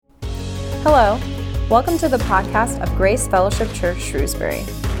Hello, welcome to the podcast of Grace Fellowship Church, Shrewsbury.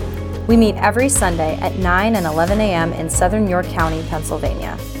 We meet every Sunday at 9 and 11 a.m. in Southern York County,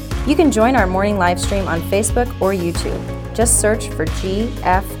 Pennsylvania. You can join our morning live stream on Facebook or YouTube. Just search for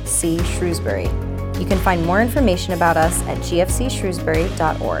GFC Shrewsbury. You can find more information about us at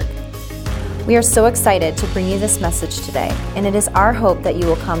gfcshrewsbury.org. We are so excited to bring you this message today, and it is our hope that you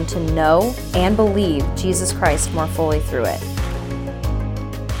will come to know and believe Jesus Christ more fully through it.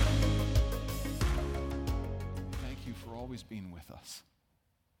 Thank you for always being with us.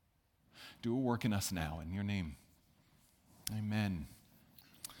 Do a work in us now, in your name. Amen.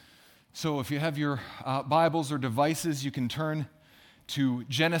 So if you have your Bibles or devices, you can turn to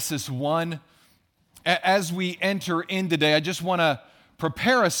Genesis 1. As we enter in today, I just want to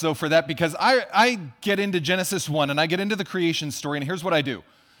prepare us, though, for that, because I get into Genesis 1, and I get into the creation story, and here's what I do.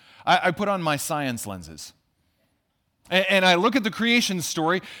 I put on my science lenses. And I look at the creation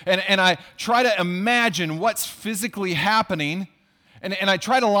story, and I try to imagine what's physically happening, and I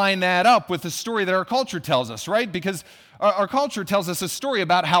try to line that up with the story that our culture tells us, right? Because our culture tells us a story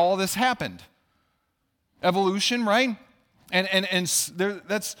about how all this happened. Evolution, right? And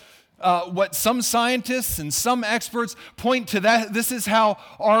that's what some scientists and some experts point to, that this is how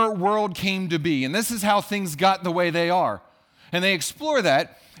our world came to be, and this is how things got the way they are. And they explore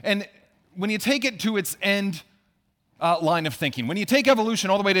that, and when you take it to its end line of thinking, when you take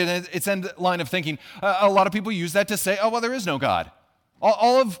evolution all the way to its end line of thinking, a lot of people use that to say, oh, well, there is no God.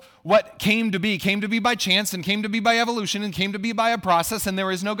 All of what came to be by chance, and came to be by evolution, and came to be by a process, and there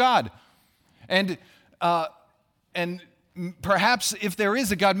is no God. And perhaps if there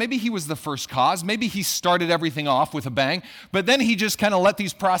is a God, maybe he was the first cause. Maybe he started everything off with a bang, but then he just kind of let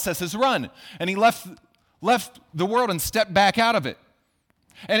these processes run, and he left the world and stepped back out of it.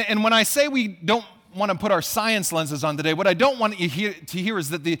 And when I say we don't want to put our science lenses on today, what I don't want you to hear is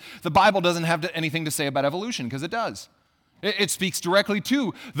that the Bible doesn't have anything to say about evolution, because it does. It speaks directly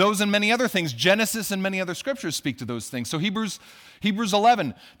to those and many other things. Genesis and many other scriptures speak to those things. So Hebrews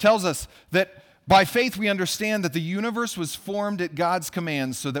 11 tells us that by faith, we understand that the universe was formed at God's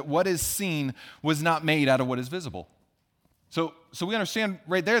command, so that what is seen was not made out of what is visible. So we understand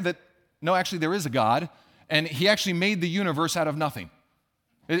right there that, no, actually there is a God, and he actually made the universe out of nothing.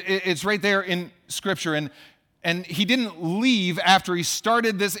 It's right there in Scripture, and he didn't leave after he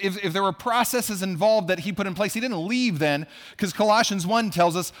started this. If there were processes involved that he put in place, he didn't leave then, because Colossians 1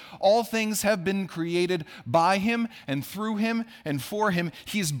 tells us all things have been created by him and through him and for him.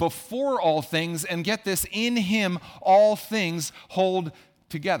 He's before all things, and get this, in him all things hold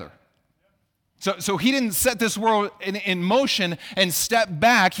together. So he didn't set this world in motion and step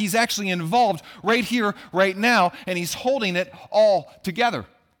back. He's actually involved right here, right now, and he's holding it all together.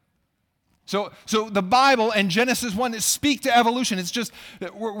 So the Bible and Genesis 1 speak to evolution. It's just,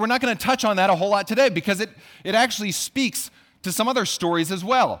 we're not going to touch on that a whole lot today, because it actually speaks to some other stories as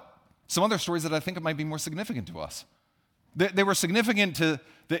well. Some other stories that I think might be more significant to us. They were significant to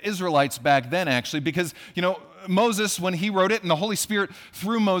the Israelites back then, actually, because, Moses, when he wrote it, and the Holy Spirit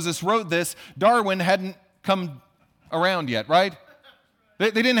through Moses wrote this, Darwin hadn't come around yet, right?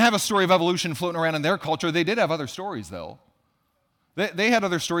 They didn't have a story of evolution floating around in their culture. They did have other stories, though. They had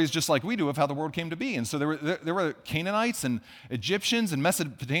other stories just like we do of how the world came to be. And so there were Canaanites and Egyptians and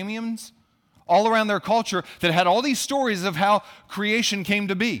Mesopotamians all around their culture that had all these stories of how creation came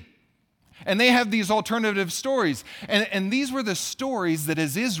to be. And they have these alternative stories. And these were the stories that,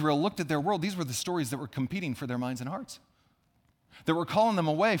 as Israel looked at their world, these were the stories that were competing for their minds and hearts, that were calling them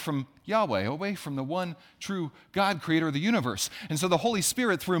away from Yahweh, away from the one true God, creator of the universe. And so the Holy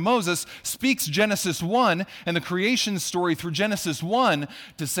Spirit, through Moses, speaks Genesis 1 and the creation story through Genesis 1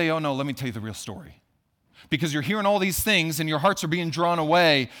 to say, oh no, let me tell you the real story. Because you're hearing all these things and your hearts are being drawn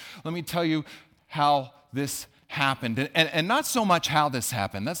away. Let me tell you how this happened. And not so much how this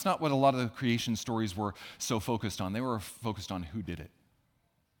happened. That's not what a lot of the creation stories were so focused on. They were focused on who did it.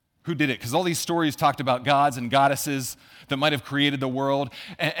 Who did it? Because all these stories talked about gods and goddesses that might have created the world.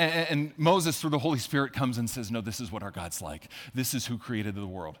 And Moses, through the Holy Spirit, comes and says, no, this is what our God's like. This is who created the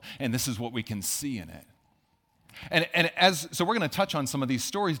world. And this is what we can see in it. So we're going to touch on some of these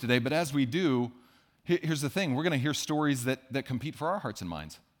stories today, but as we do, here's the thing. We're going to hear stories that compete for our hearts and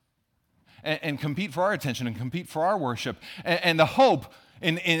minds. And compete for our attention and compete for our worship. And the hope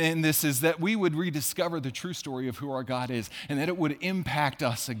in this is that we would rediscover the true story of who our God is, and that it would impact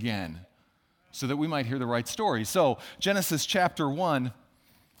us again so that we might hear the right story. So Genesis chapter 1,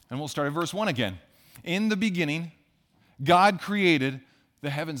 and we'll start at verse 1 again. In the beginning, God created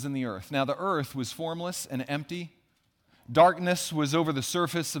the heavens and the earth. Now the earth was formless and empty. Darkness was over the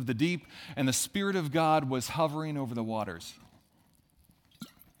surface of the deep, and the Spirit of God was hovering over the waters.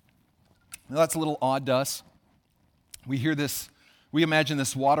 Now, that's a little odd to us. We hear this, we imagine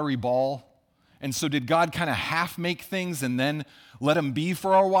this watery ball. And so did God kind of half make things and then let them be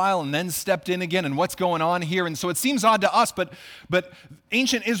for a while and then stepped in again? And what's going on here? And so it seems odd to us, but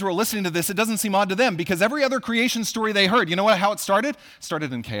ancient Israel listening to this, it doesn't seem odd to them because every other creation story they heard, you know how it started? It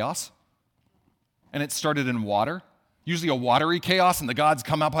started in chaos. And it started in water. Usually a watery chaos, and the gods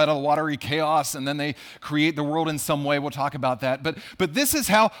come up out of the watery chaos, and then they create the world in some way. We'll talk about that. But this is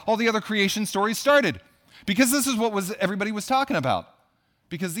how all the other creation stories started. Because this is what everybody was talking about.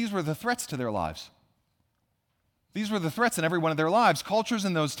 Because these were the threats to their lives. These were the threats in every one of their lives. Cultures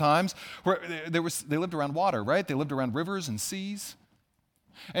in those times, they lived around water, right? They lived around rivers and seas.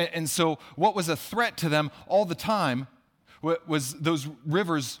 And so what was a threat to them all the time was those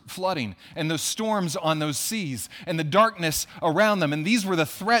rivers flooding and those storms on those seas and the darkness around them. And these were the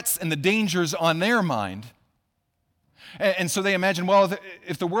threats and the dangers on their mind. And so they imagine, well,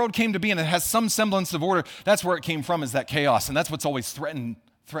 if the world came to be and it has some semblance of order, that's where it came from, is that chaos. And that's what's always threatening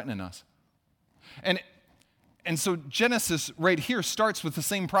us. And so Genesis right here starts with the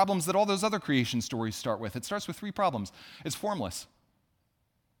same problems that all those other creation stories start with. It starts with 3 problems. It's formless.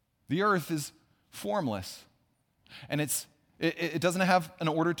 The earth is formless. And it doesn't have an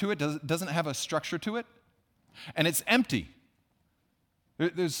order to it, doesn't have a structure to it. And it's empty.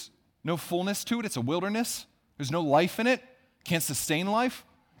 There's no fullness to it. It's a wilderness. There's no life in it. Can't sustain life.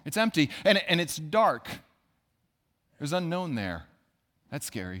 It's empty. And it's dark. There's unknown there. That's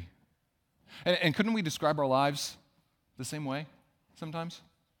scary. And couldn't we describe our lives the same way sometimes?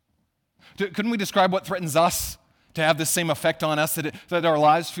 Couldn't we describe what threatens us to have this same effect on us, that our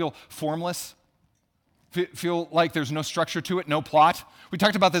lives feel formless? Feel like there's no structure to it, no plot? We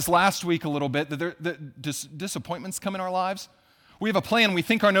talked about this last week a little bit, that disappointments come in our lives. We have a plan. We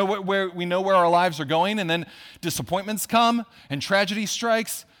think we know where our lives are going, and then disappointments come, and tragedy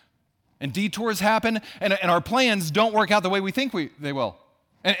strikes, and detours happen, and our plans don't work out the way we think they will.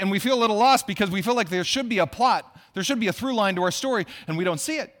 And we feel a little lost because we feel like there should be a plot. There should be a through line to our story, and we don't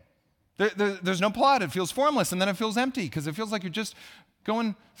see it. There's no plot. It feels formless, and then it feels empty because it feels like you're just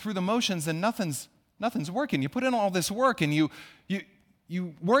going through the motions, and nothing's working. You put in all this work, and you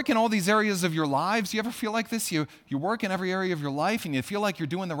work in all these areas of your lives. You ever feel like this? You work in every area of your life, and you feel like you're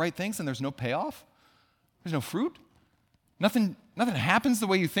doing the right things, and there's no payoff. There's no fruit. Nothing happens the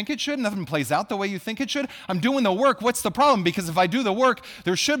way you think it should. Nothing plays out the way you think it should. I'm doing the work. What's the problem? Because if I do the work,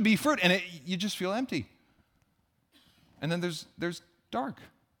 there should be fruit, and you just feel empty. And then there's dark.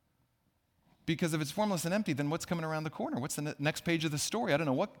 Because if it's formless and empty, then what's coming around the corner? What's the next page of the story? I don't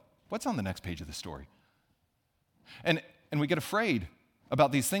know what's on the next page of the story. And we get afraid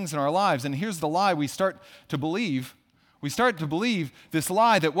about these things in our lives. And here's the lie we start to believe. We start to believe this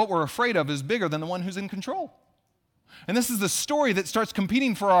lie that what we're afraid of is bigger than the one who's in control. And this is the story that starts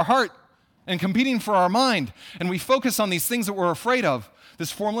competing for our heart and competing for our mind. And we focus on these things that we're afraid of,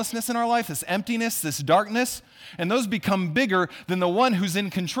 this formlessness in our life, this emptiness, this darkness, and those become bigger than the one who's in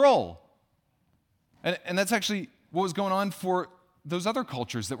control. And that's actually what was going on for those other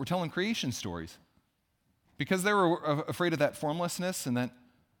cultures that were telling creation stories. Because they were afraid of that formlessness and that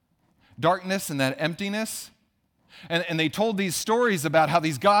darkness and that emptiness. And they told these stories about how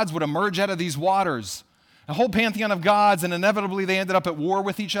these gods would emerge out of these waters. A whole pantheon of gods, and inevitably they ended up at war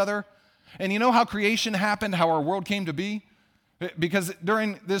with each other. And you know how creation happened, how our world came to be? Because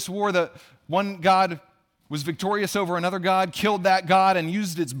during this war, the one god was victorious over another god, killed that god, and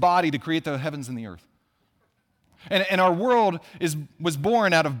used its body to create the heavens and the earth. And our world was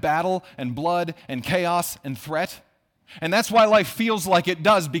born out of battle and blood and chaos and threat. And that's why life feels like it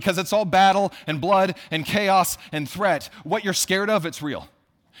does, because it's all battle and blood and chaos and threat. What you're scared of, it's real.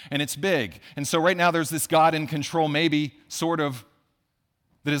 And it's big. And so right now there's this God in control, maybe, sort of,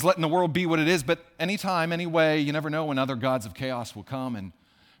 that is letting the world be what it is. But anytime, anyway, you never know when other gods of chaos will come and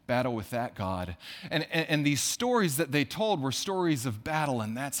battle with that God. And these stories that they told were stories of battle,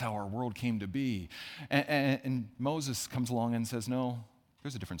 and that's how our world came to be. And Moses comes along and says, no,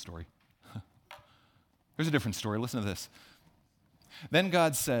 there's a different story. There's a different story. Listen to this. Then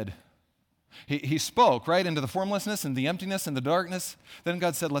God said, he spoke right into the formlessness and the emptiness and the darkness. Then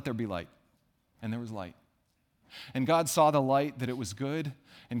God said, let there be light. And there was light. And God saw the light, that it was good.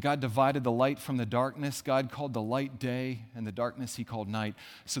 And God divided the light from the darkness. God called the light day, and the darkness he called night.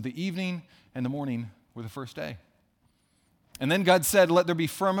 So the evening and the morning were the first day. And then God said, let there be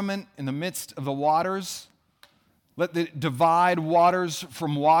firmament in the midst of the waters. Let it divide waters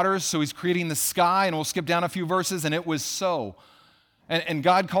from waters. So he's creating the sky, and we'll skip down a few verses, and it was so. And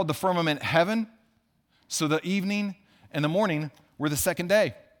God called the firmament heaven. So the evening and the morning were the second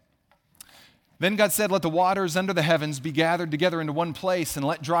day. Then God said, let the waters under the heavens be gathered together into one place, and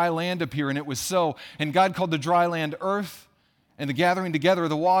let dry land appear, and it was so. And God called the dry land earth, and the gathering together of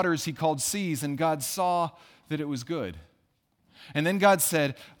the waters he called seas, and God saw that it was good. And then God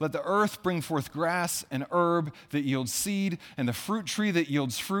said, let the earth bring forth grass and herb that yields seed, and the fruit tree that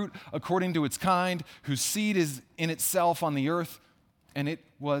yields fruit according to its kind, whose seed is in itself on the earth. And it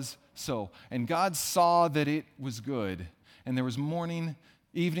was so. And God saw that it was good. And there was morning,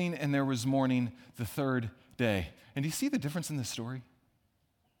 evening, and there was morning the third day. And do you see the difference in this story?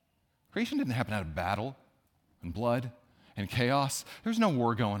 Creation didn't happen out of battle and blood and chaos. There's no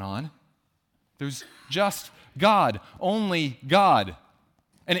war going on. There's just God, only God.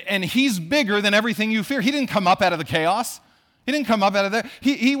 And he's bigger than everything you fear. He didn't come up out of the chaos. He didn't come up out of there.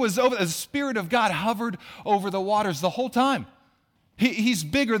 He was over, the Spirit of God hovered over the waters the whole time. He's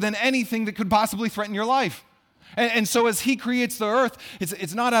bigger than anything that could possibly threaten your life. And so as he creates the earth,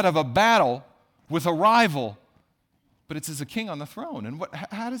 it's not out of a battle with a rival, but it's as a king on the throne. And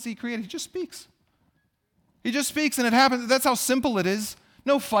how does he create it? He just speaks. He just speaks and it happens. That's how simple it is.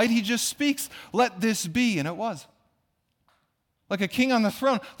 No fight, he just speaks. Let this be, and it was. Like a king on the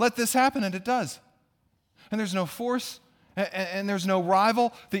throne, let this happen, and it does. And there's no force, and there's no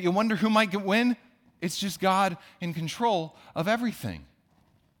rival that you wonder who might win. It's just God in control of everything.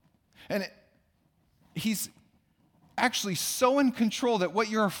 And he's actually so in control that what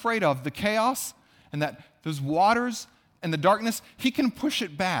you're afraid of, the chaos, and that those waters and the darkness, he can push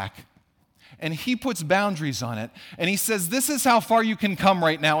it back. And he puts boundaries on it. And he says, this is how far you can come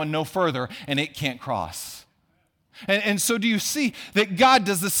right now and no further, and it can't cross. And so do you see that God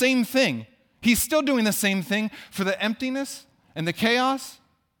does the same thing? He's still doing the same thing for the emptiness and the chaos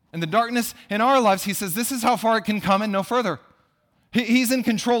and the darkness in our lives. He says, this is how far it can come and no further. He's in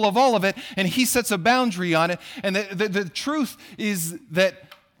control of all of it, and he sets a boundary on it. And the truth is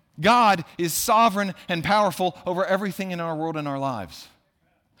that God is sovereign and powerful over everything in our world and our lives.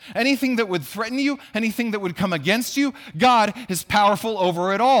 Anything that would threaten you, anything that would come against you, God is powerful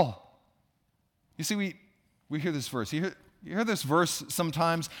over it all. You see, we hear this verse. You hear this verse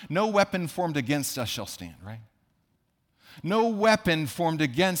sometimes, no weapon formed against us shall stand, right? No weapon formed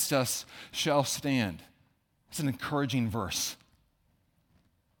against us shall stand. It's an encouraging verse.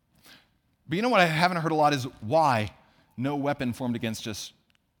 But you know what I haven't heard a lot is why no weapon formed against us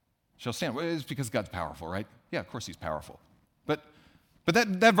shall stand. Well, it's because God's powerful, right? Yeah, of course he's powerful. But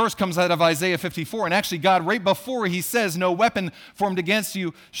that verse comes out of Isaiah 54, and actually God, right before he says, no weapon formed against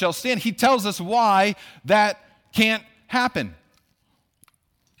you shall stand, he tells us why that can't happen.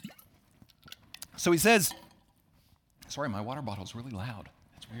 So he says, sorry, my water bottle's really loud.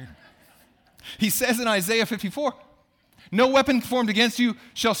 That's weird. He says in Isaiah 54, no weapon formed against you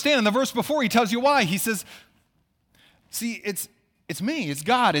shall stand. And the verse before, he tells you why. He says, see, it's me, it's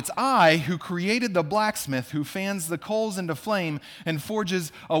God, it's I who created the blacksmith who fans the coals into flame and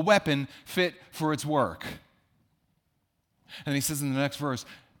forges a weapon fit for its work. And he says in the next verse,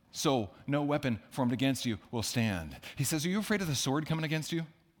 so no weapon formed against you will stand. He says, are you afraid of the sword coming against you?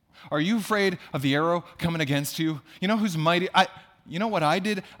 Are you afraid of the arrow coming against you? You know who's mighty? You know what I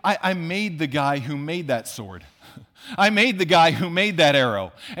did? I made the guy who made that sword. I made the guy who made that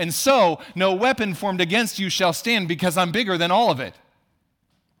arrow. And so, no weapon formed against you shall stand because I'm bigger than all of it.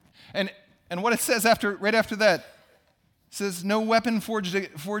 And what it says right after that, it says, no weapon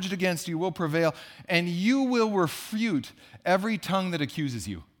forged against you will prevail, and you will refute every tongue that accuses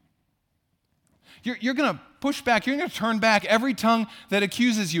you. You're going to push back, you're going to turn back every tongue that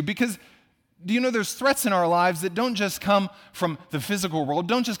accuses you, because do you know there's threats in our lives that don't just come from the physical world,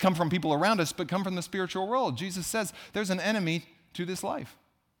 don't just come from people around us, but come from the spiritual world. Jesus says there's an enemy to this life.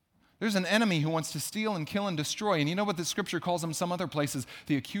 There's an enemy who wants to steal and kill and destroy. And you know what the scripture calls him some other places?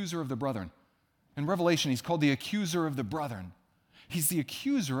 The accuser of the brethren. In Revelation, he's called the accuser of the brethren. He's the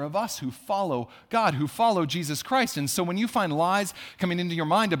accuser of us who follow God, who follow Jesus Christ. And so when you find lies coming into your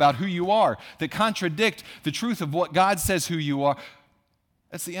mind about who you are that contradict the truth of what God says who you are,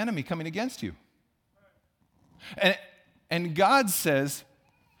 that's the enemy coming against you. And God says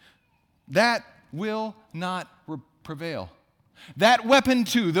that will not prevail. That weapon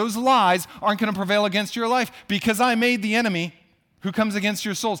too, those lies aren't going to prevail against your life because I made the enemy who comes against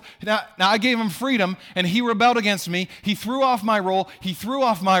your souls. Now I gave him freedom and he rebelled against me. He threw off my role. He threw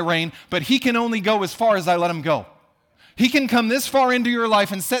off my reign, but he can only go as far as I let him go. He can come this far into your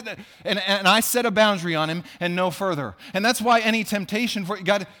life and I set a boundary on him and no further. And that's why any temptation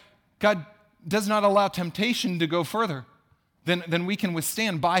God does not allow temptation to go further than we can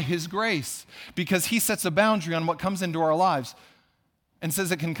withstand by his grace, because he sets a boundary on what comes into our lives and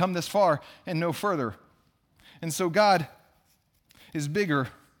says it can come this far and no further. And so God is bigger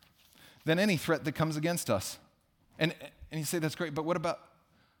than any threat that comes against us. And you say, that's great, but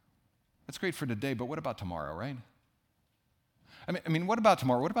that's great for today, but what about tomorrow, right? I mean, what about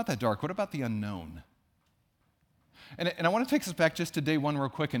tomorrow? What about that dark? What about the unknown? And I want to take us back just to day one real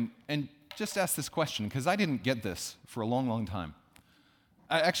quick and just ask this question, because I didn't get this for a long, long time.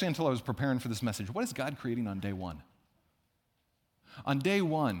 Actually, until I was preparing for this message. What is God creating on day one? On day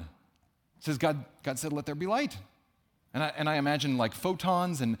one, it says God said, let there be light. And I imagine like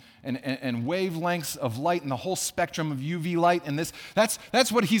photons and wavelengths of light and the whole spectrum of UV light and this.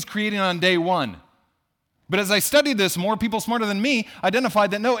 That's what he's creating on day one. But as I studied this, more people smarter than me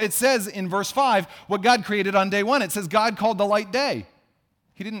identified that no, it says in verse 5 what God created on day one. It says God called the light day.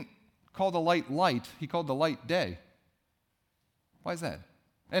 He didn't call the light light, he called the light day. Why is that?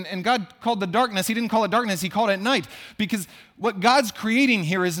 And God called the darkness, he didn't call it darkness, he called it night. Because what God's creating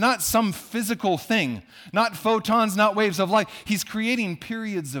here is not some physical thing, not photons, not waves of light. He's creating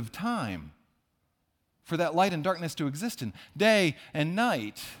periods of time for that light and darkness to exist in, day and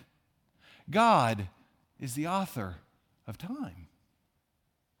night. God is the author of time.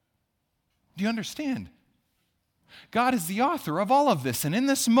 Do you understand? God is the author of all of this, and in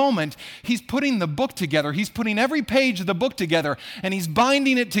this moment, he's putting the book together. He's putting every page of the book together, and he's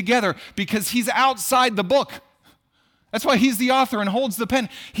binding it together because he's outside the book. That's why he's the author and holds the pen.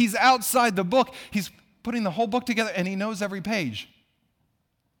 He's outside the book. He's putting the whole book together, and he knows every page.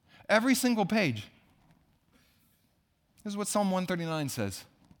 Every single page. This is what Psalm 139 says.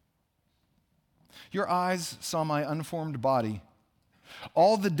 Your eyes saw my unformed body.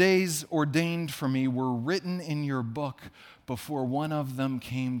 All the days ordained for me were written in your book before one of them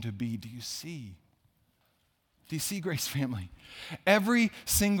came to be. Do you see? Do you see, Grace Family? Every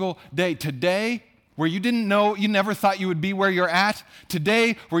single day. Today, where you didn't know, you never thought you would be where you're at.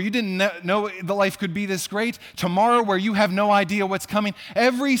 Today, where you didn't know the life could be this great. Tomorrow, where you have no idea what's coming.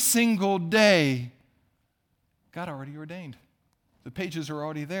 Every single day, God already ordained. The pages are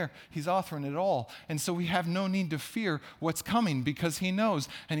already there. He's authoring it all. And so we have no need to fear what's coming because he knows,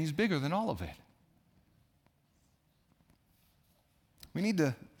 and he's bigger than all of it. We need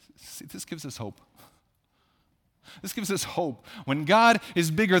to see, this gives us hope. This gives us hope. When God is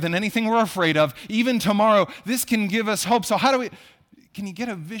bigger than anything we're afraid of, even tomorrow, this can give us hope. So can you get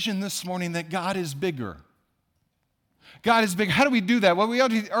a vision this morning that God is bigger? God is big. How do we do that? Well, we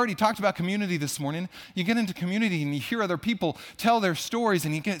already talked about community this morning. You get into community and you hear other people tell their stories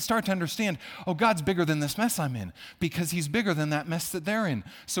and you start to understand, oh, God's bigger than this mess I'm in because he's bigger than that mess that they're in.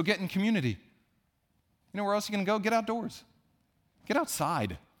 So get in community. You know where else you're going to go? Get outdoors. Get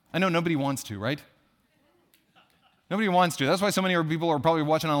outside. I know nobody wants to, right? Nobody wants to. That's why so many people are probably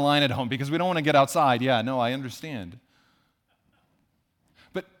watching online at home because we don't want to get outside. Yeah, no, I understand.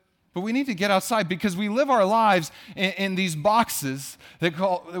 But we need to get outside because we live our lives in these boxes that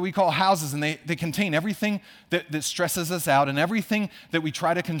we call houses, and they contain everything that stresses us out and everything that we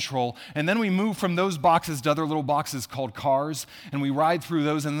try to control. And then we move from those boxes to other little boxes called cars, and we ride through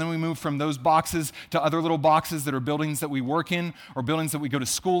those, and then we move from those boxes to other little boxes that are buildings that we work in, or buildings that we go to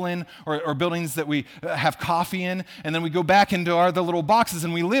school in, or buildings that we have coffee in, and then we go back into our other little boxes,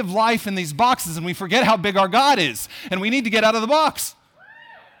 and we live life in these boxes, and we forget how big our God is, and we need to get out of the box.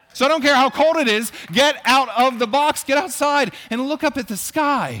 So I don't care how cold it is, get out of the box, get outside and look up at the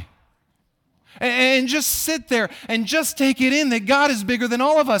sky. And just sit there and just take it in that God is bigger than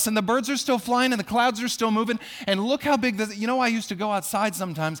all of us and the birds are still flying and the clouds are still moving. And look how big this, I used to go outside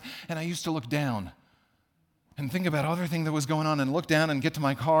sometimes and I used to look down and think about everything that was going on and look down and get to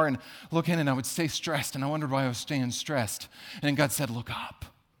my car and look in and I would stay stressed and I wondered why I was staying stressed. And then God said, look up.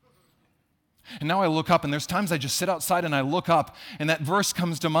 And now I look up, and there's times I just sit outside and I look up, and that verse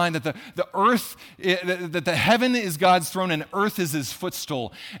comes to mind that the earth, that the heaven is God's throne and earth is his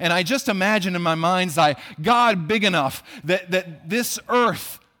footstool. And I just imagine in my mind's eye, God big enough that this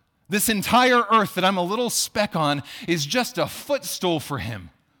earth, this entire earth that I'm a little speck on, is just a footstool for him.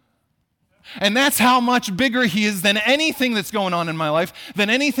 And that's how much bigger he is than anything that's going on in my life, than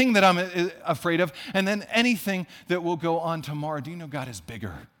anything that I'm afraid of, and than anything that will go on tomorrow. Do you know God is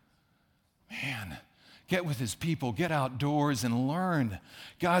bigger? Man, get with his people, get outdoors and learn.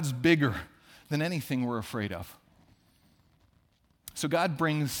 God's bigger than anything we're afraid of. So God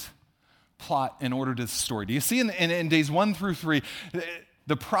brings plot and order to the story. Do you see in days 1 through 3,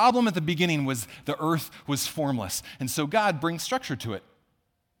 the problem at the beginning was the earth was formless. And so God brings structure to it.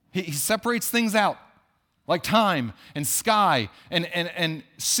 He separates things out, like time and sky and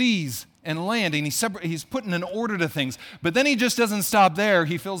seas and land. And he's putting an order to things. But then he just doesn't stop there.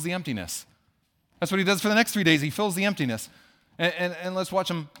 He fills the emptiness. That's what he does for the next 3 days. He fills the emptiness. And let's watch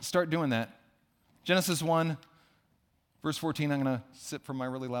him start doing that. Genesis 1, Verse 14, I'm going to sip from my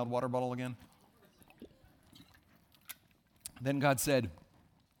really loud water bottle again. Then God said,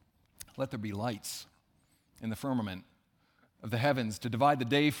 let there be lights in the firmament of the heavens to divide the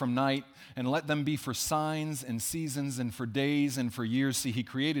day from night, and let them be for signs and seasons and for days and for years. See, he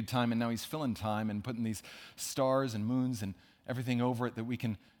created time, and now he's filling time and putting these stars and moons and everything over it that we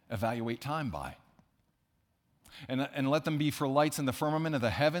can evaluate time by. And let them be for lights in the firmament of the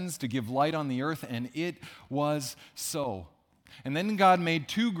heavens to give light on the earth, and it was so. And then God made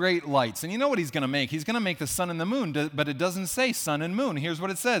two great lights. And you know what he's going to make? He's going to make the sun and the moon, but it doesn't say sun and moon. Here's what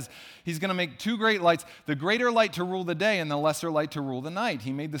it says. He's going to make two great lights, the greater light to rule the day and the lesser light to rule the night.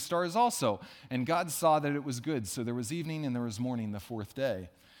 He made the stars also. And God saw that it was good. So there was evening and there was morning the fourth day. And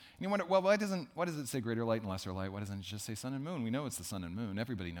you wonder, well, why does it say greater light and lesser light? Why doesn't it just say sun and moon? We know it's the sun and moon.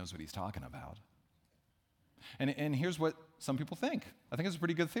 Everybody knows what he's talking about. And here's what some people think. I think it's a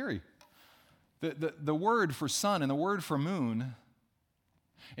pretty good theory. The word for sun and the word for moon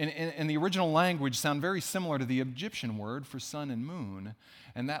in the original language sound very similar to the Egyptian word for sun and moon,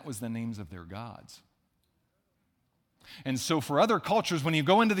 and that was the names of their gods. And so for other cultures, when you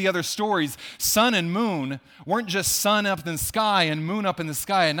go into the other stories, sun and moon weren't just sun up in the sky and moon up in the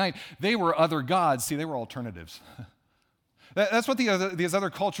sky at night. They were other gods. See, they were alternatives. That's what these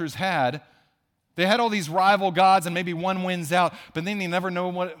other cultures had. They had all these rival gods, and maybe one wins out, but then you never know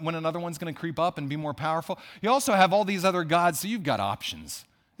when another one's going to creep up and be more powerful. You also have all these other gods, so you've got options.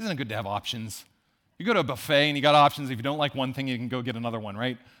 Isn't it good to have options? You go to a buffet, and you got options. If you don't like one thing, you can go get another one,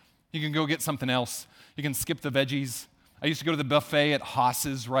 right? You can go get something else. You can skip the veggies. I used to go to the buffet at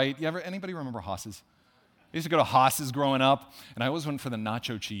Haas's, right? Anybody remember Haas's? I used to go to Haas's growing up, and I always went for the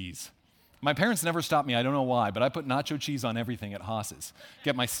nacho cheese. My parents never stopped me. I don't know why, but I put nacho cheese on everything at Haas's.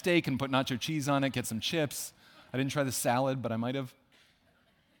 Get my steak and put nacho cheese on it, get some chips. I didn't try the salad, but I might have.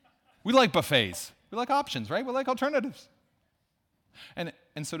 We like buffets. We like options, right? We like alternatives. And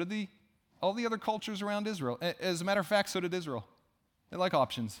so did all the other cultures around Israel. As a matter of fact, so did Israel. They like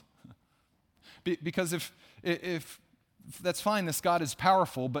options. Because if that's fine, this God is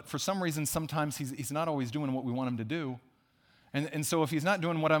powerful, but for some reason, sometimes he's not always doing what we want him to do. And so if he's not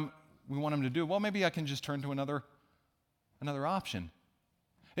doing what we want him to do, well, maybe I can just turn to another option.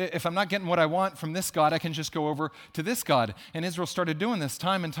 If I'm not getting what I want from this God, I can just go over to this God. And Israel started doing this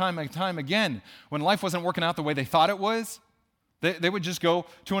time and time and time again. When life wasn't working out the way they thought it was, they would just go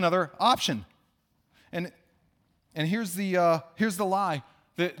to another option. And here's the lie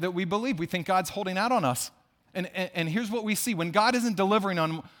that we believe. We think God's holding out on us. And here's what we see. When God isn't delivering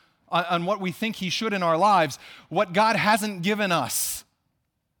on what we think he should in our lives, what God hasn't given us,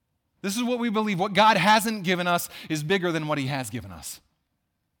 this is what we believe. What God hasn't given us is bigger than what he has given us.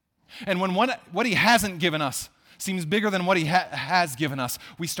 And when what he hasn't given us seems bigger than what he has given us,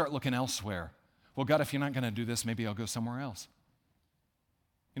 we start looking elsewhere. Well, God, if you're not going to do this, maybe I'll go somewhere else.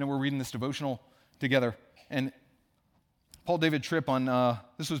 You know, we're reading this devotional together, and Paul David Tripp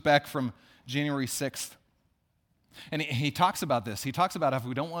this was back from January 6th, and he talks about this. He talks about how if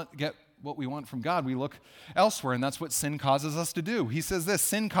we don't get what we want from God, we look elsewhere, and that's what sin causes us to do. He says this: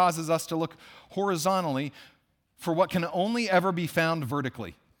 sin causes us to look horizontally for what can only ever be found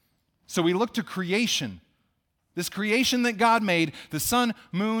vertically. So we look to creation, this creation that God made, the sun,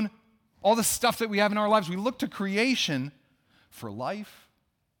 moon, all the stuff that we have in our lives. We look to creation for life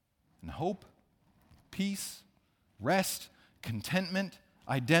and hope, peace, rest, contentment,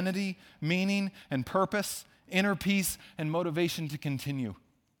 identity, meaning, and purpose, inner peace, and motivation to continue.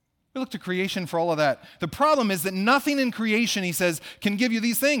 We look to creation for all of that. The problem is that nothing in creation, he says, can give you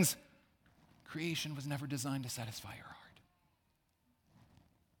these things. Creation was never designed to satisfy your heart.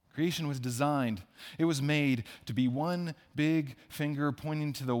 Creation was designed, it was made to be one big finger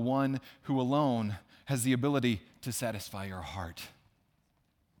pointing to the one who alone has the ability to satisfy your heart.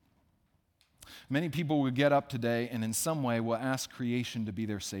 Many people will get up today and in some way will ask creation to be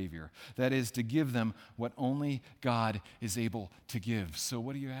their savior. That is, to give them what only God is able to give. So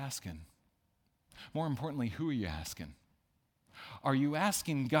what are you asking? More importantly, who are you asking? Are you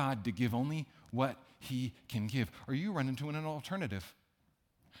asking God to give only what he can give? Or are you running to an alternative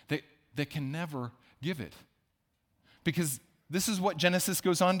that can never give it? Because this is what Genesis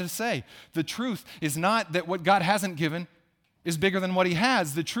goes on to say. The truth is not that what God hasn't given is bigger than what he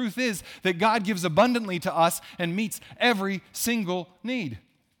has. The truth is that God gives abundantly to us and meets every single need.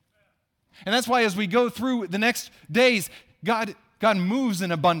 And that's why as we go through the next days, God moves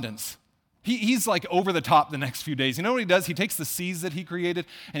in abundance. He's like over the top the next few days. You know what he does? He takes the seas that he created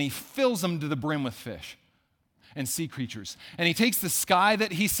and he fills them to the brim with fish and sea creatures. And he takes the sky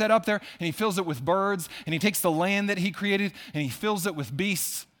that he set up there and he fills it with birds. And he takes the land that he created and he fills it with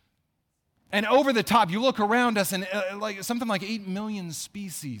beasts. And over the top, you look around us and like something like 8 million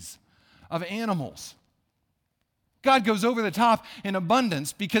species of animals. God goes over the top in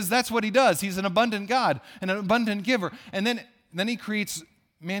abundance because that's what he does. He's an abundant God, an abundant giver. And then he creates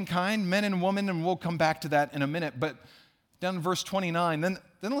mankind, men and women, and we'll come back to that in a minute. But down in verse 29, then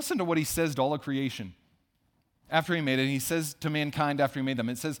listen to what he says to all of creation. After he made it, he says to mankind after he made them,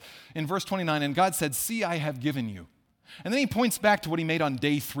 it says in verse 29, and God said, see, I have given you. And then he points back to what he made on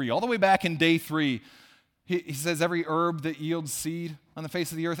day 3. All the way back in day 3, he says, every herb that yields seed on the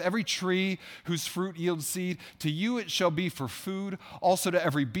face of the earth, every tree whose fruit yields seed, to you it shall be for food, also to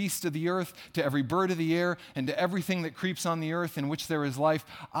every beast of the earth, to every bird of the air, and to everything that creeps on the earth in which there is life.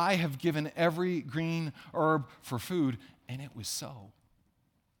 I have given every green herb for food, and it was so.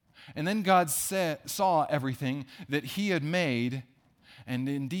 And then God saw everything that he had made, and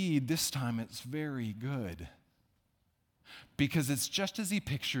indeed, this time it's very good. Because it's just as he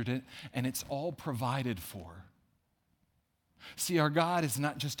pictured it, and it's all provided for. See, our God is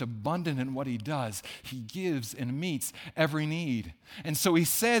not just abundant in what he does, he gives and meets every need. And so he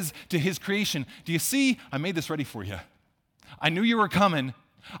says to his creation, do you see, I made this ready for you. I knew you were coming.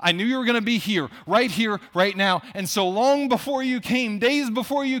 I knew you were going to be here, right now. And so long before you came, days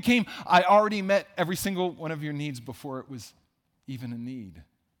before you came, I already met every single one of your needs before it was even a need.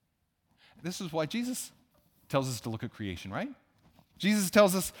 This is why Jesus tells us to look at creation, right? Jesus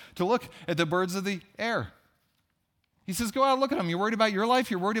tells us to look at the birds of the air. He says, go out and look at them. You're worried about your life.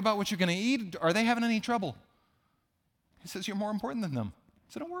 You're worried about what you're going to eat. Are they having any trouble? He says, you're more important than them.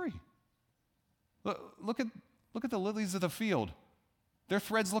 So don't worry. Look at the lilies of the field. Their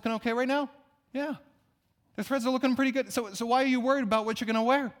threads looking okay right now? Yeah. Their threads are looking pretty good. So why are you worried about what you're going to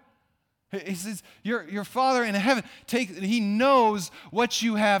wear? He says, your Father in heaven, he knows what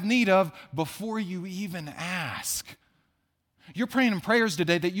you have need of before you even ask. You're praying in prayers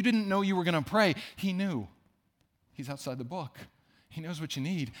today that you didn't know you were going to pray. He knew. He's outside the book. He knows what you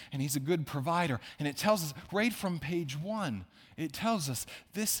need, and he's a good provider. And it tells us right from page 1, it tells us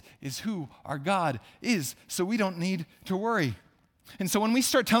this is who our God is, so we don't need to worry. And so when we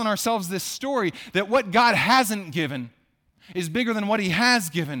start telling ourselves this story that what God hasn't given is bigger than what he has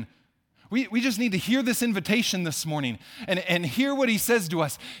given, we just need to hear this invitation this morning and hear what he says to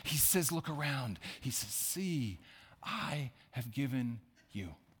us. He says, look around. He says, see, I have given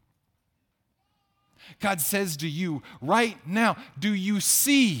you. God says to you right now, do you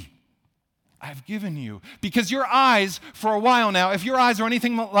see? I've given you. Because your eyes, for a while now, if your eyes are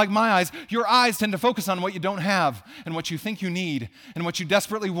anything like my eyes, your eyes tend to focus on what you don't have and what you think you need and what you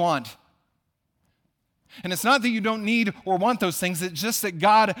desperately want. And it's not that you don't need or want those things, it's just that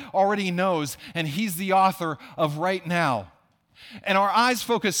God already knows, and he's the author of right now. And our eyes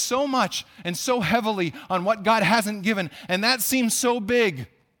focus so much and so heavily on what God hasn't given, and that seems so big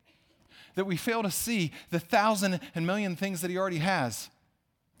that we fail to see the 1,000 and million things that he already has.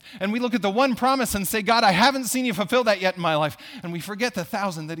 And we look at the one promise and say, God, I haven't seen you fulfill that yet in my life. And we forget the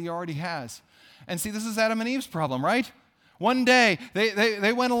 1,000 that he already has. And see, this is Adam and Eve's problem, right? One day,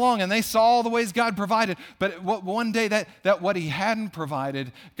 they went along and they saw all the ways God provided, but one day that what he hadn't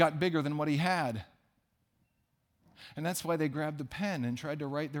provided got bigger than what he had. And that's why they grabbed the pen and tried to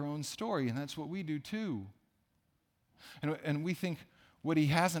write their own story, and that's what we do too. And we think what he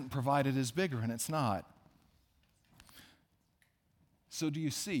hasn't provided is bigger, and it's not. So do you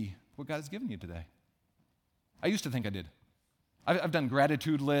see what God has given you today? I used to think I did. I've done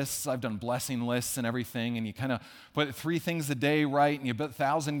gratitude lists, I've done blessing lists and everything, and you kind of put 3 things a day right, and you put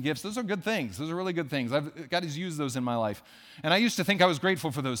 1,000 gifts. Those are good things. Those are really good things. God has used those in my life. And I used to think I was grateful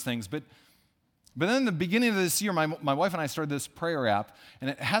for those things, but then in the beginning of this year, my wife and I started this prayer app, and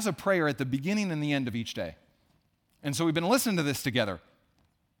it has a prayer at the beginning and the end of each day. And so we've been listening to this together.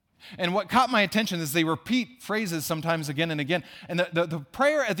 And what caught my attention is they repeat phrases sometimes again and again. And the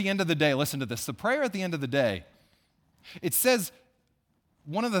prayer at the end of the day, listen to this, the prayer at the end of the day, it says,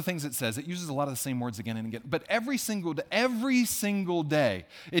 one of the things it says, it uses a lot of the same words again and again, but every single day,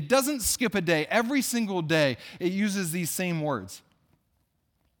 it doesn't skip a day, every single day, it uses these same words.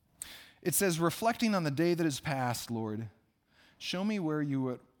 It says, reflecting on the day that is past, Lord, show me where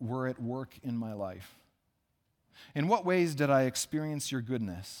you were at work in my life. In what ways did I experience your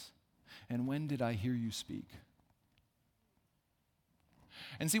goodness? And when did I hear you speak?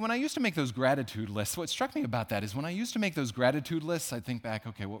 And see, when I used to make those gratitude lists, what struck me about that is when I used to make those gratitude lists, I'd think back,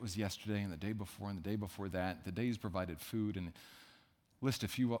 okay, what was yesterday and the day before and the day before that? The days provided food and list a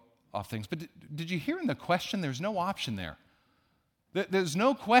few off things. But did you hear in the question, there's no option there. There's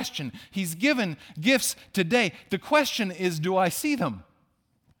no question. He's given gifts today. The question is, do I see them?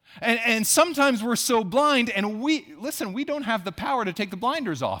 And sometimes we're so blind, and we don't have the power to take the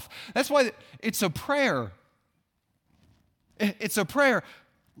blinders off. That's why it's a prayer. It's a prayer.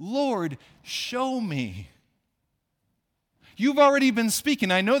 Lord, show me. You've already been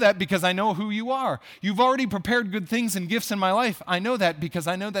speaking. I know that because I know who you are. You've already prepared good things and gifts in my life. I know that because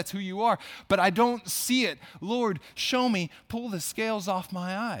I know that's who you are. But I don't see it. Lord, show me. Pull the scales off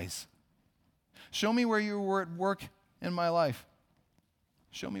my eyes. Show me where you were at work in my life.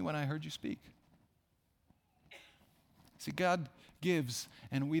 Show me when I heard you speak. See, God gives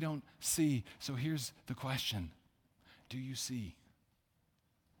and we don't see. So here's the question. Do you see?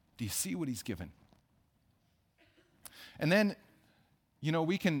 Do you see what he's given? And then,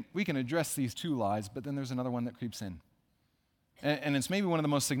 we can address these two lies, but then there's another one that creeps in. And it's maybe one of the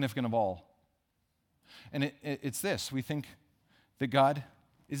most significant of all. And it's this. We think that God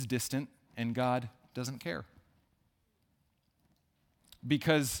is distant and God doesn't care.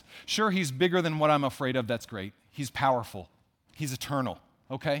 Because, sure, he's bigger than what I'm afraid of. That's great. He's powerful. He's eternal,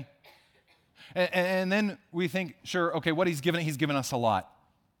 okay? And then we think, sure, okay, what he's given us a lot.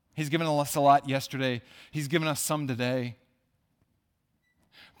 He's given us a lot yesterday. He's given us some today.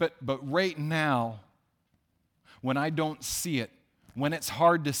 But right now, when I don't see it, when it's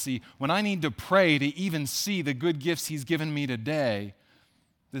hard to see, when I need to pray to even see the good gifts he's given me today,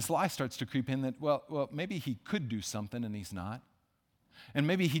 this lie starts to creep in that, well, maybe he could do something and he's not. And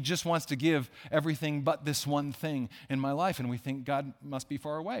maybe he just wants to give everything but this one thing in my life, and we think God must be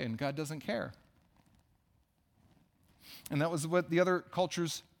far away, and God doesn't care. And that was what the other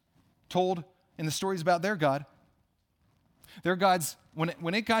cultures told in the stories about their God. Their gods,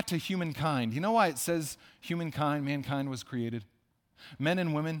 when it got to humankind, you know why it says mankind was created? Men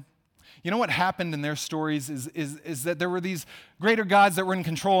and women. You know what happened in their stories is that there were these greater gods that were in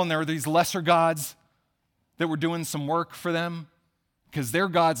control, and there were these lesser gods that were doing some work for them. Because their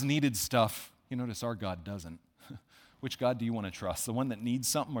gods needed stuff. You notice our God doesn't. Which God do you want to trust? The one that needs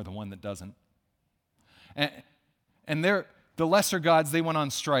something or the one that doesn't? And the lesser gods, they went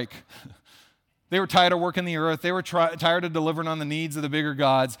on strike. They were tired of working the earth. They were tired of delivering on the needs of the bigger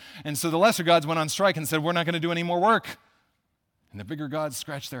gods. And so the lesser gods went on strike and said, we're not going to do any more work. And the bigger gods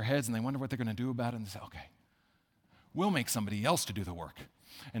scratched their heads and they wonder what they're going to do about it. And they said, okay, we'll make somebody else to do the work.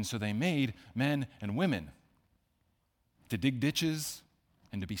 And so they made men and women to dig ditches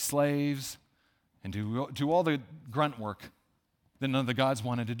and to be slaves and to do all the grunt work that none of the gods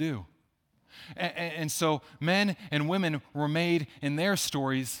wanted to do. And so men and women were made in their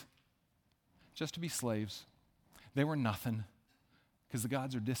stories just to be slaves. They were nothing because the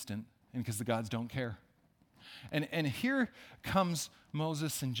gods are distant and because the gods don't care. And here comes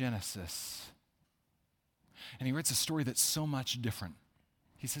Moses in Genesis. And he writes a story that's so much different.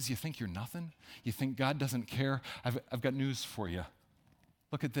 He says, you think you're nothing? You think God doesn't care? I've got news for you.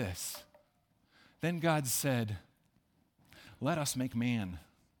 Look at this. Then God said, let us make man,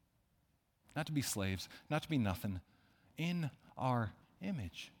 not to be slaves, not to be nothing, in our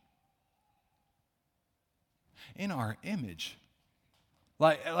image. In our image.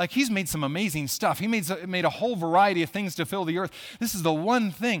 Like he's made some amazing stuff. He made a whole variety of things to fill the earth. This is the one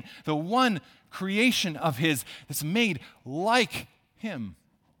thing, the one creation of his that's made like him.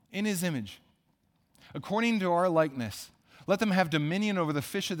 In his image, according to our likeness. Let them have dominion over the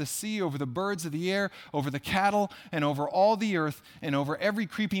fish of the sea, over the birds of the air, over the cattle, and over all the earth, and over every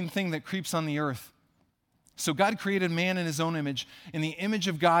creeping thing that creeps on the earth. So God created man in his own image. In the image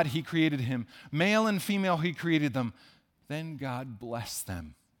of God, he created him. Male and female, he created them. Then God blessed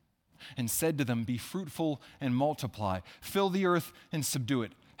them and said to them, be fruitful and multiply. Fill the earth and subdue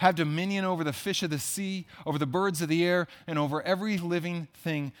it. Have dominion over the fish of the sea, over the birds of the air, and over every living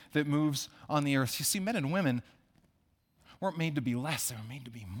thing that moves on the earth. You see, men and women weren't made to be less, they were made to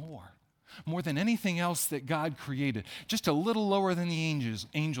be more. More than anything else that God created. Just a little lower than the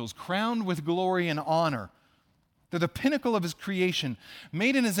angels, crowned with glory and honor. They're the pinnacle of his creation,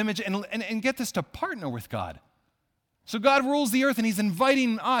 made in his image, and get this, to partner with God. So God rules the earth, and he's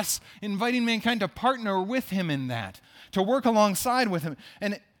inviting mankind to partner with him in that, to work alongside with him,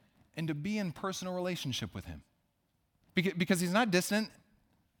 and to be in personal relationship with him. Because he's not distant,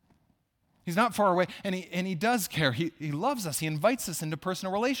 he's not far away, and he does care. He loves us. He invites us into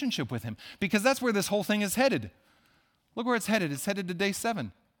personal relationship with him, because that's where this whole thing is headed. Look where it's headed. It's headed to day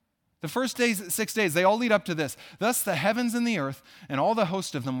 7. The first 6 days, they all lead up to this. Thus the heavens and the earth and all the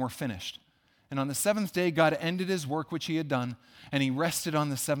host of them were finished. And on the 7th day, God ended his work which he had done, and he rested on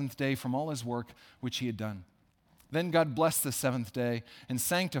the 7th day from all his work which he had done. Then God blessed the 7th day and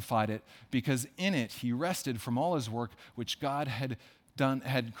sanctified it, because in it he rested from all his work which God had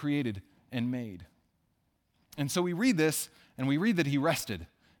created and made. And so we read this, and we read that he rested.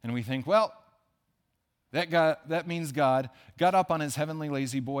 And we think, well, that means God got up on his heavenly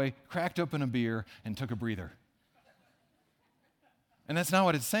lazy boy, cracked open a beer, and took a breather. And that's not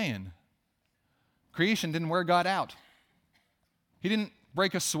what it's saying. Creation didn't wear God out. He didn't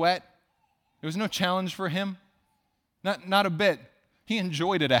break a sweat. There was no challenge for him. Not a bit. He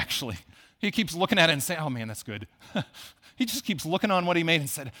enjoyed it, actually. He keeps looking at it and saying, oh man, that's good. He just keeps looking on what he made and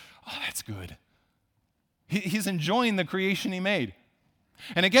said, oh, that's good. He's enjoying the creation he made.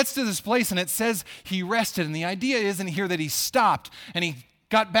 And it gets to this place and it says he rested. And the idea isn't here that he stopped and he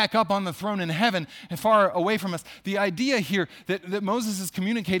got back up on the throne in heaven and far away from us. The idea here that Moses has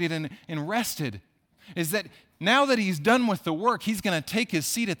communicated and rested is that now that he's done with the work, he's going to take his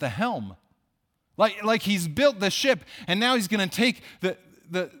seat at the helm. Like he's built the ship and now he's going to take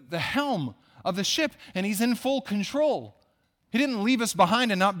the helm of the ship and he's in full control. He didn't leave us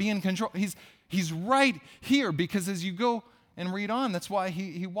behind and not be in control. He's right here because as you go and read on, that's why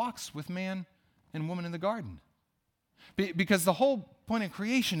he walks with man and woman in the garden. Because the whole point of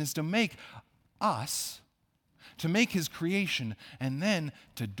creation is to make us, to make his creation, and then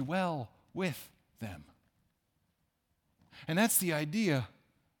to dwell with them. And that's the idea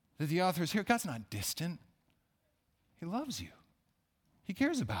that the author is here. God's not distant. He loves you. He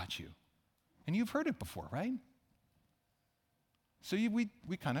cares about you. And you've heard it before, right? So we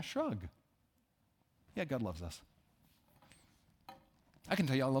kind of shrug. Yeah, God loves us. I can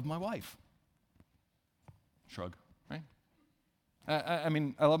tell you I love my wife. Shrug, right? I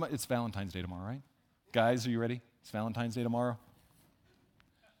mean, I love it's Valentine's Day tomorrow, right? Guys, are you ready? It's Valentine's Day tomorrow.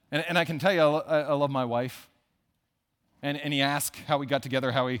 And I can tell you I love my wife. And you ask how we got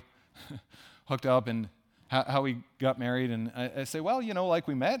together, how we hooked up, and how we got married. And I say, well, like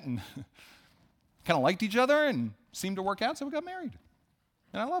we met and kind of liked each other and seemed to work out, so we got married.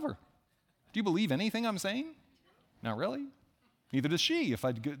 And I love her. Do you believe anything I'm saying? Not really. Neither does she, if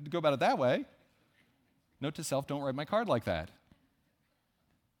I go about it that way. Note to self, don't write my card like that.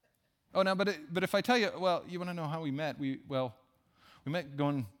 Oh, no, but if I tell you, well, you want to know how we met? We met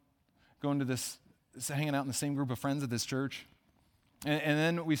going to this, hanging out in the same group of friends at this church. And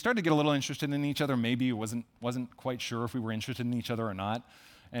then we started to get a little interested in each other. Maybe wasn't quite sure if we were interested in each other or not.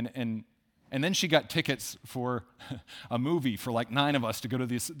 And then she got tickets for a movie for like 9 of us to go to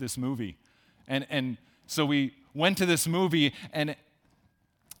this movie. And so we went to this movie and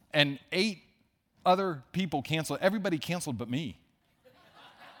 8 other people canceled. Everybody canceled but me.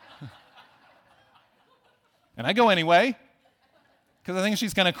 And I go anyway because I think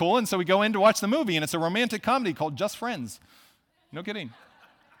she's kind of cool. And so we go in to watch the movie, and it's a romantic comedy called Just Friends. No kidding.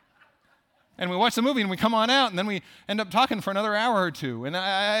 And we watch the movie, and we come on out, and then we end up talking for another hour or two. And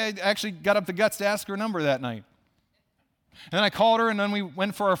I actually got up the guts to ask her number that night. And then I called her, and then we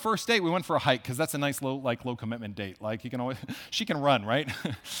went for our first date. We went for a hike, because that's a nice low commitment date. Like, you can always, she can run, right?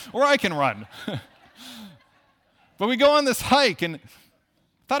 Or I can run. But we go on this hike, and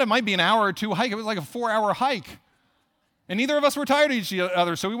thought it might be an hour or two hike. It was like a 4-hour hike. And neither of us were tired of each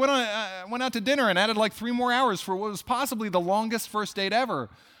other, so we went out to dinner and added like 3 more hours for what was possibly the longest first date ever.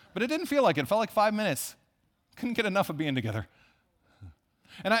 But it didn't feel like it. It felt like 5 minutes. Couldn't get enough of being together.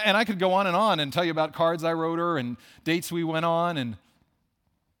 And I could go on and tell you about cards I wrote her and dates we went on.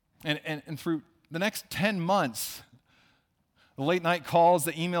 And through the next 10 months, the late night calls,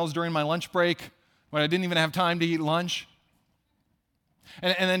 the emails during my lunch break, when I didn't even have time to eat lunch.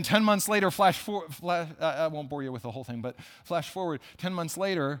 And then 10 months later, I won't bore you with the whole thing, but flash forward, 10 months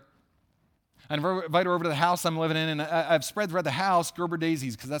later, I invite her over to the house I'm living in, and I've spread throughout the house Gerber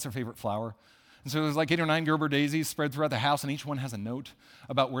daisies, because that's her favorite flower. And so there's like 8 or 9 Gerber daisies spread throughout the house, and each one has a note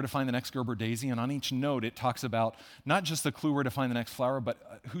about where to find the next Gerber daisy, and on each note it talks about not just the clue where to find the next flower,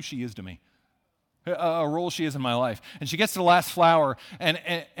 but who she is to me, a role she is in my life. And she gets to the last flower,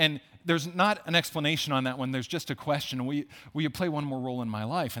 and there's not an explanation on that one. There's just a question. Will you play one more role in my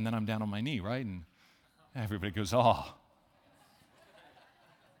life? And then I'm down on my knee, right? And everybody goes, oh.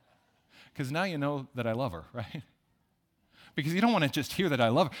 Because now you know that I love her, right? Because you don't want to just hear that I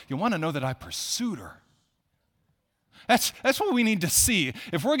love her. You want to know that I pursued her. That's what we need to see.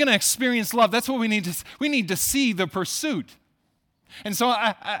 If we're going to experience love, that's what we need to see the pursuit. And so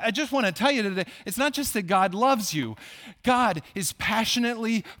I just want to tell you today, it's not just that God loves you. God is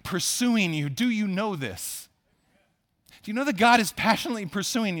passionately pursuing you. Do you know this? Do you know that God is passionately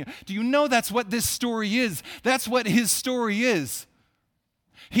pursuing you? Do you know that's what this story is? That's what his story is.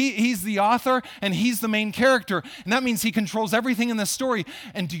 He's the author, and he's the main character. And that means he controls everything in the story.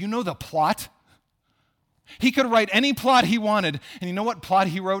 And do you know the plot? He could write any plot he wanted. And you know what plot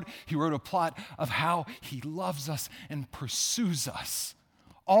he wrote? He wrote a plot of how he loves us and pursues us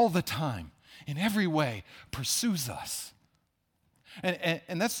all the time, in every way, pursues us.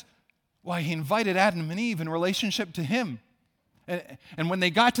 And that's why he invited Adam and Eve in relationship to him. And when they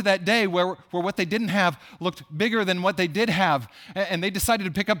got to that day where what they didn't have looked bigger than what they did have, and they decided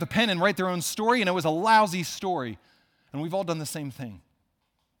to pick up the pen and write their own story, and it was a lousy story. And we've all done the same thing.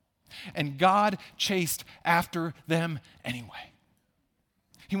 And God chased after them anyway.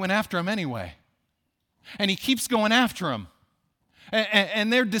 He went after them anyway. And he keeps going after them.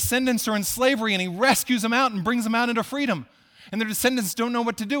 And their descendants are in slavery, and he rescues them out and brings them out into freedom. And their descendants don't know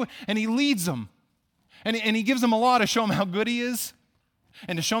what to do, and he leads them. And he gives them a law to show them how good he is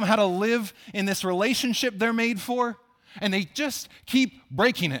and to show them how to live in this relationship they're made for. And they just keep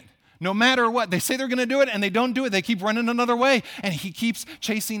breaking it. No matter what. They say they're going to do it, and they don't do it. They keep running another way, and he keeps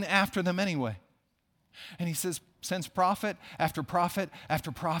chasing after them anyway. And he sends prophet after prophet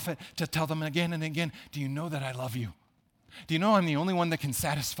after prophet to tell them again and again, do you know that I love you? Do you know I'm the only one that can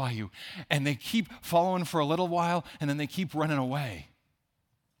satisfy you? And they keep following for a little while, and then they keep running away.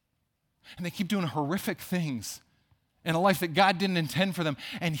 And they keep doing horrific things in a life that God didn't intend for them.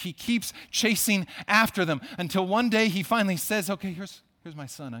 And he keeps chasing after them until one day he finally says, okay, here's my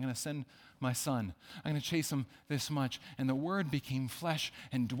son. I'm going to send my son. I'm going to chase him this much. And the word became flesh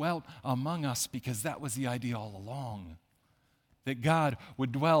and dwelt among us, because that was the idea all along. That God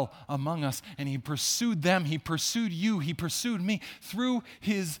would dwell among us, and he pursued them, he pursued you, he pursued me through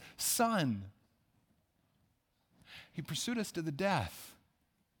his son. He pursued us to the death.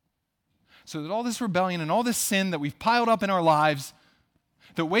 So that all this rebellion and all this sin that we've piled up in our lives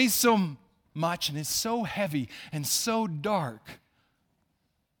that weighs so much and is so heavy and so dark,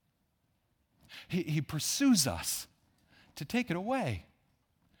 he pursues us to take it away.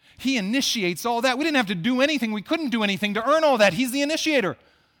 He initiates all that. We didn't have to do anything. We couldn't do anything to earn all that. He's the initiator.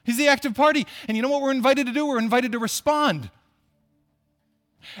 He's the active party. And you know what we're invited to do? We're invited to respond.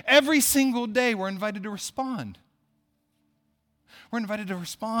 Every single day we're invited to respond. We're invited to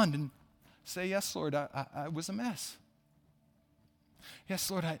respond and say, yes, Lord, I was a mess. Yes,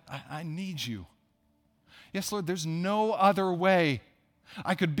 Lord, I need you. Yes, Lord, there's no other way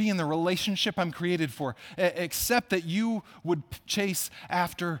I could be in the relationship I'm created for except that you would chase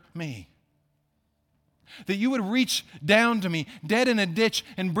after me. That you would reach down to me, dead in a ditch,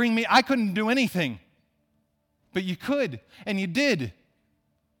 and bring me. I couldn't do anything, but you could, and you did.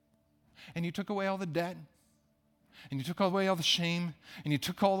 And you took away all the debt. And you took away all the shame, and you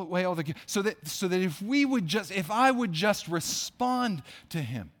took away all the guilt, so that if I would just respond to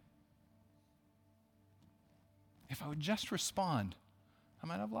him, if I would just respond, I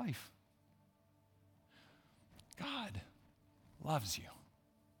might have life. God loves you,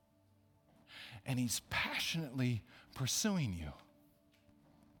 and he's passionately pursuing you.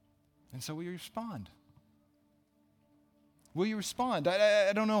 And so will you respond? Will you respond?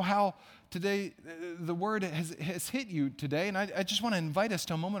 I don't know how today the word has hit you today, and I just want to invite us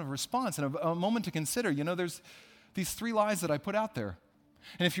to a moment of response and a moment to consider. You know, there's these 3 lies that I put out there.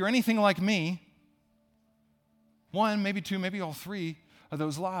 And if you're anything like me, 1, maybe 2, maybe all 3 of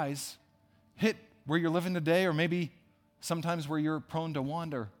those lies hit where you're living today, or maybe sometimes where you're prone to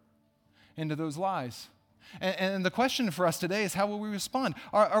wander into those lies. And the question for us today is, how will we respond?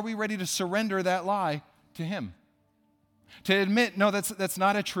 Are we ready to surrender that lie to him? To admit, no, that's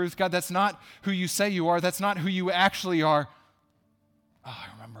not a truth, God. That's not who you say you are. That's not who you actually are. Oh,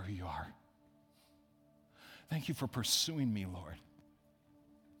 I remember who you are. Thank you for pursuing me, Lord.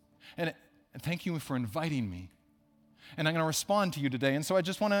 And thank you for inviting me. And I'm going to respond to you today. And so I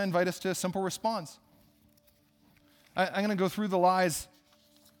just want to invite us to a simple response. I'm going to go through the lies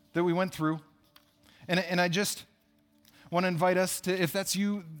that we went through. And I just want to invite us to, if that's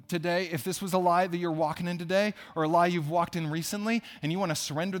you today, if this was a lie that you're walking in today, or a lie you've walked in recently, and you want to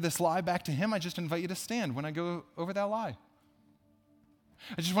surrender this lie back to him, I just invite you to stand when I go over that lie.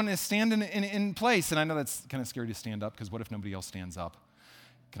 I just want to stand in place. And I know that's kind of scary to stand up, because what if nobody else stands up?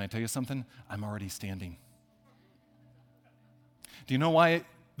 Can I tell you something? I'm already standing. Do you know why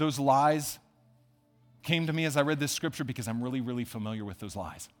those lies came to me as I read this scripture? Because I'm really, really familiar with those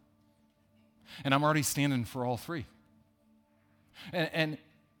lies. And I'm already standing for all 3. And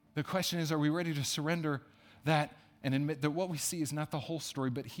the question is, are we ready to surrender that and admit that what we see is not the whole story,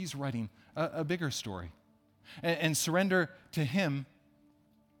 but he's writing a bigger story? And surrender to him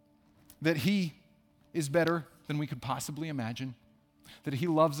that he is better than we could possibly imagine, that he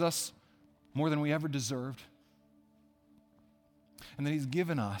loves us more than we ever deserved, and that he's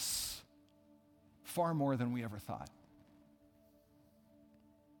given us far more than we ever thought.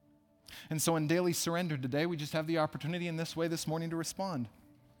 And so in daily surrender today, we just have the opportunity in this way this morning to respond.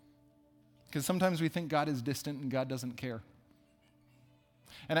 Because sometimes we think God is distant and God doesn't care.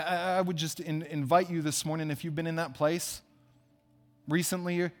 And I would just invite you this morning, if you've been in that place,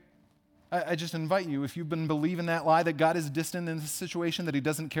 recently, I just invite you, if you've been believing that lie that God is distant in this situation, that he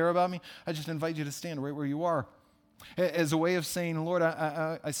doesn't care about me, I just invite you to stand right where you are as a way of saying, Lord,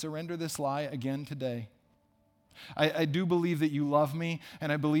 I surrender this lie again today. I do believe that you love me,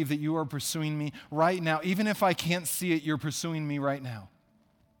 and I believe that you are pursuing me right now. Even if I can't see it, you're pursuing me right now.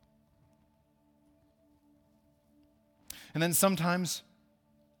 And then sometimes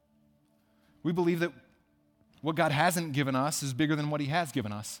we believe that what God hasn't given us is bigger than what he has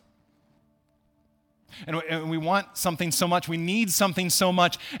given us. And we want something so much, we need something so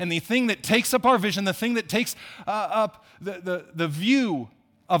much, and the thing that takes up our vision, the thing that takes up the view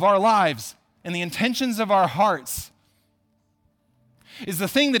of our lives and the intentions of our hearts is the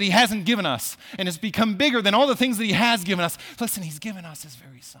thing that he hasn't given us, and it's become bigger than all the things that he has given us. Listen, he's given us his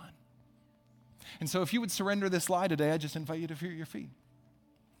very son. And so if you would surrender this lie today, I just invite you to fear your feet.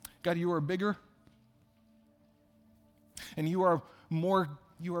 God, you are bigger, and you are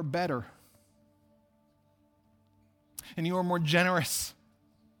better. And you are more generous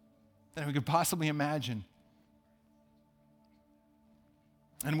than we could possibly imagine.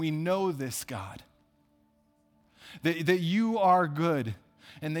 And we know this, God, that you are good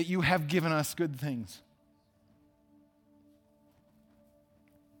and that you have given us good things.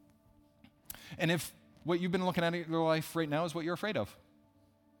 And if what you've been looking at in your life right now is what you're afraid of,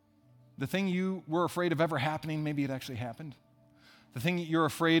 the thing you were afraid of ever happening, maybe it actually happened. The thing you're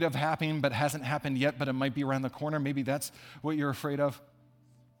afraid of happening but hasn't happened yet, but it might be around the corner, maybe that's what you're afraid of.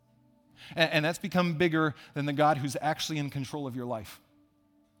 And that's become bigger than the God who's actually in control of your life,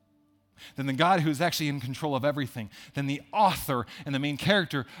 than the God who's actually in control of everything, than the author and the main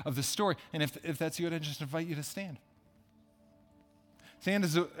character of the story. And if that's you, I'd just invite you to stand. Stand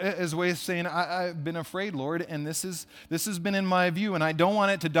as a way of saying, I've been afraid, Lord, and this has been in my view, and I don't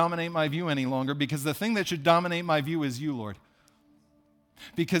want it to dominate my view any longer, because the thing that should dominate my view is you, Lord.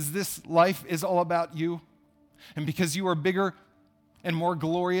 Because this life is all about you, and because you are bigger and more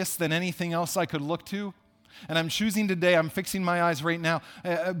glorious than anything else I could look to. And I'm choosing today, I'm fixing my eyes right now.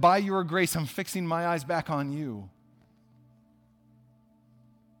 By your grace, I'm fixing my eyes back on you.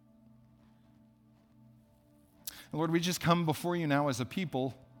 And Lord, we just come before you now as a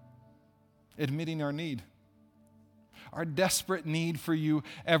people, admitting our need, our desperate need for you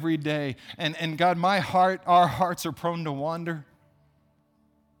every day. And God, our hearts are prone to wander.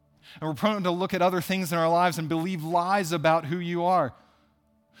 And we're prone to look at other things in our lives and believe lies about who you are.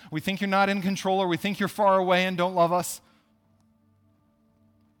 We think you're not in control, or we think you're far away and don't love us.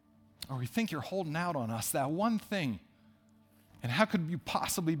 Or we think you're holding out on us, that one thing. And how could you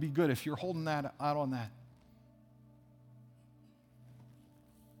possibly be good if you're holding that out on that?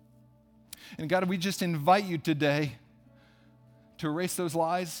 And God, we just invite you today to erase those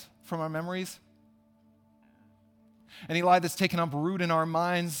lies from our memories. Any lie that's taken up root in our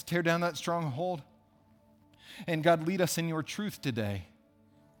minds, tear down that stronghold. And God, lead us in your truth today.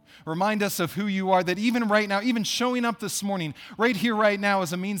 Remind us of who you are, that even right now, even showing up this morning, right here, right now,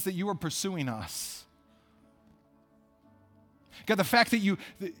 is a means that you are pursuing us. God, the fact that you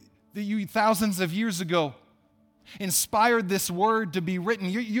thousands of years ago inspired this word to be written,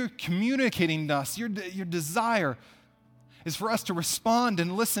 you're communicating to us. Your desire is for us to respond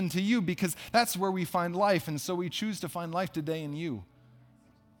and listen to you, because that's where we find life, and so we choose to find life today in you.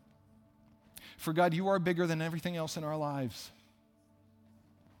 For God, you are bigger than everything else in our lives.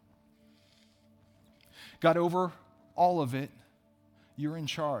 God, over all of it, you're in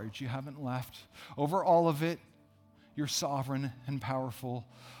charge. You haven't left. Over all of it, you're sovereign and powerful.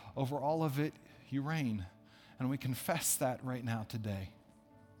 Over all of it, you reign. And we confess that right now today.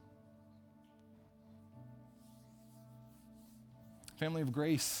 Family of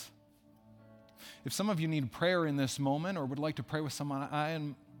Grace, if some of you need prayer in this moment or would like to pray with someone, I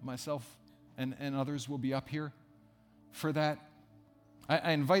and myself and others will be up here for that.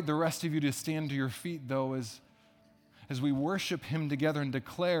 I invite the rest of you to stand to your feet, though, as we worship him together and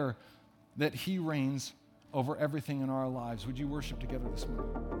declare that he reigns over everything in our lives. Would you worship together this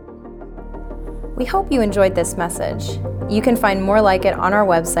morning? We hope you enjoyed this message. You can find more like it on our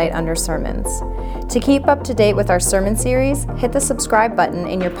website under Sermons. To keep up to date with our sermon series, hit the subscribe button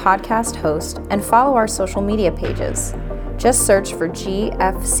in your podcast host and follow our social media pages. Just search for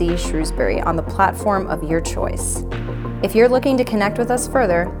GFC Shrewsbury on the platform of your choice. If you're looking to connect with us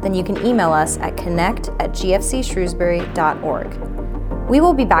further, then you can email us at connect@gfcshrewsbury.org. We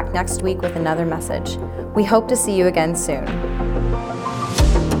will be back next week with another message. We hope to see you again soon.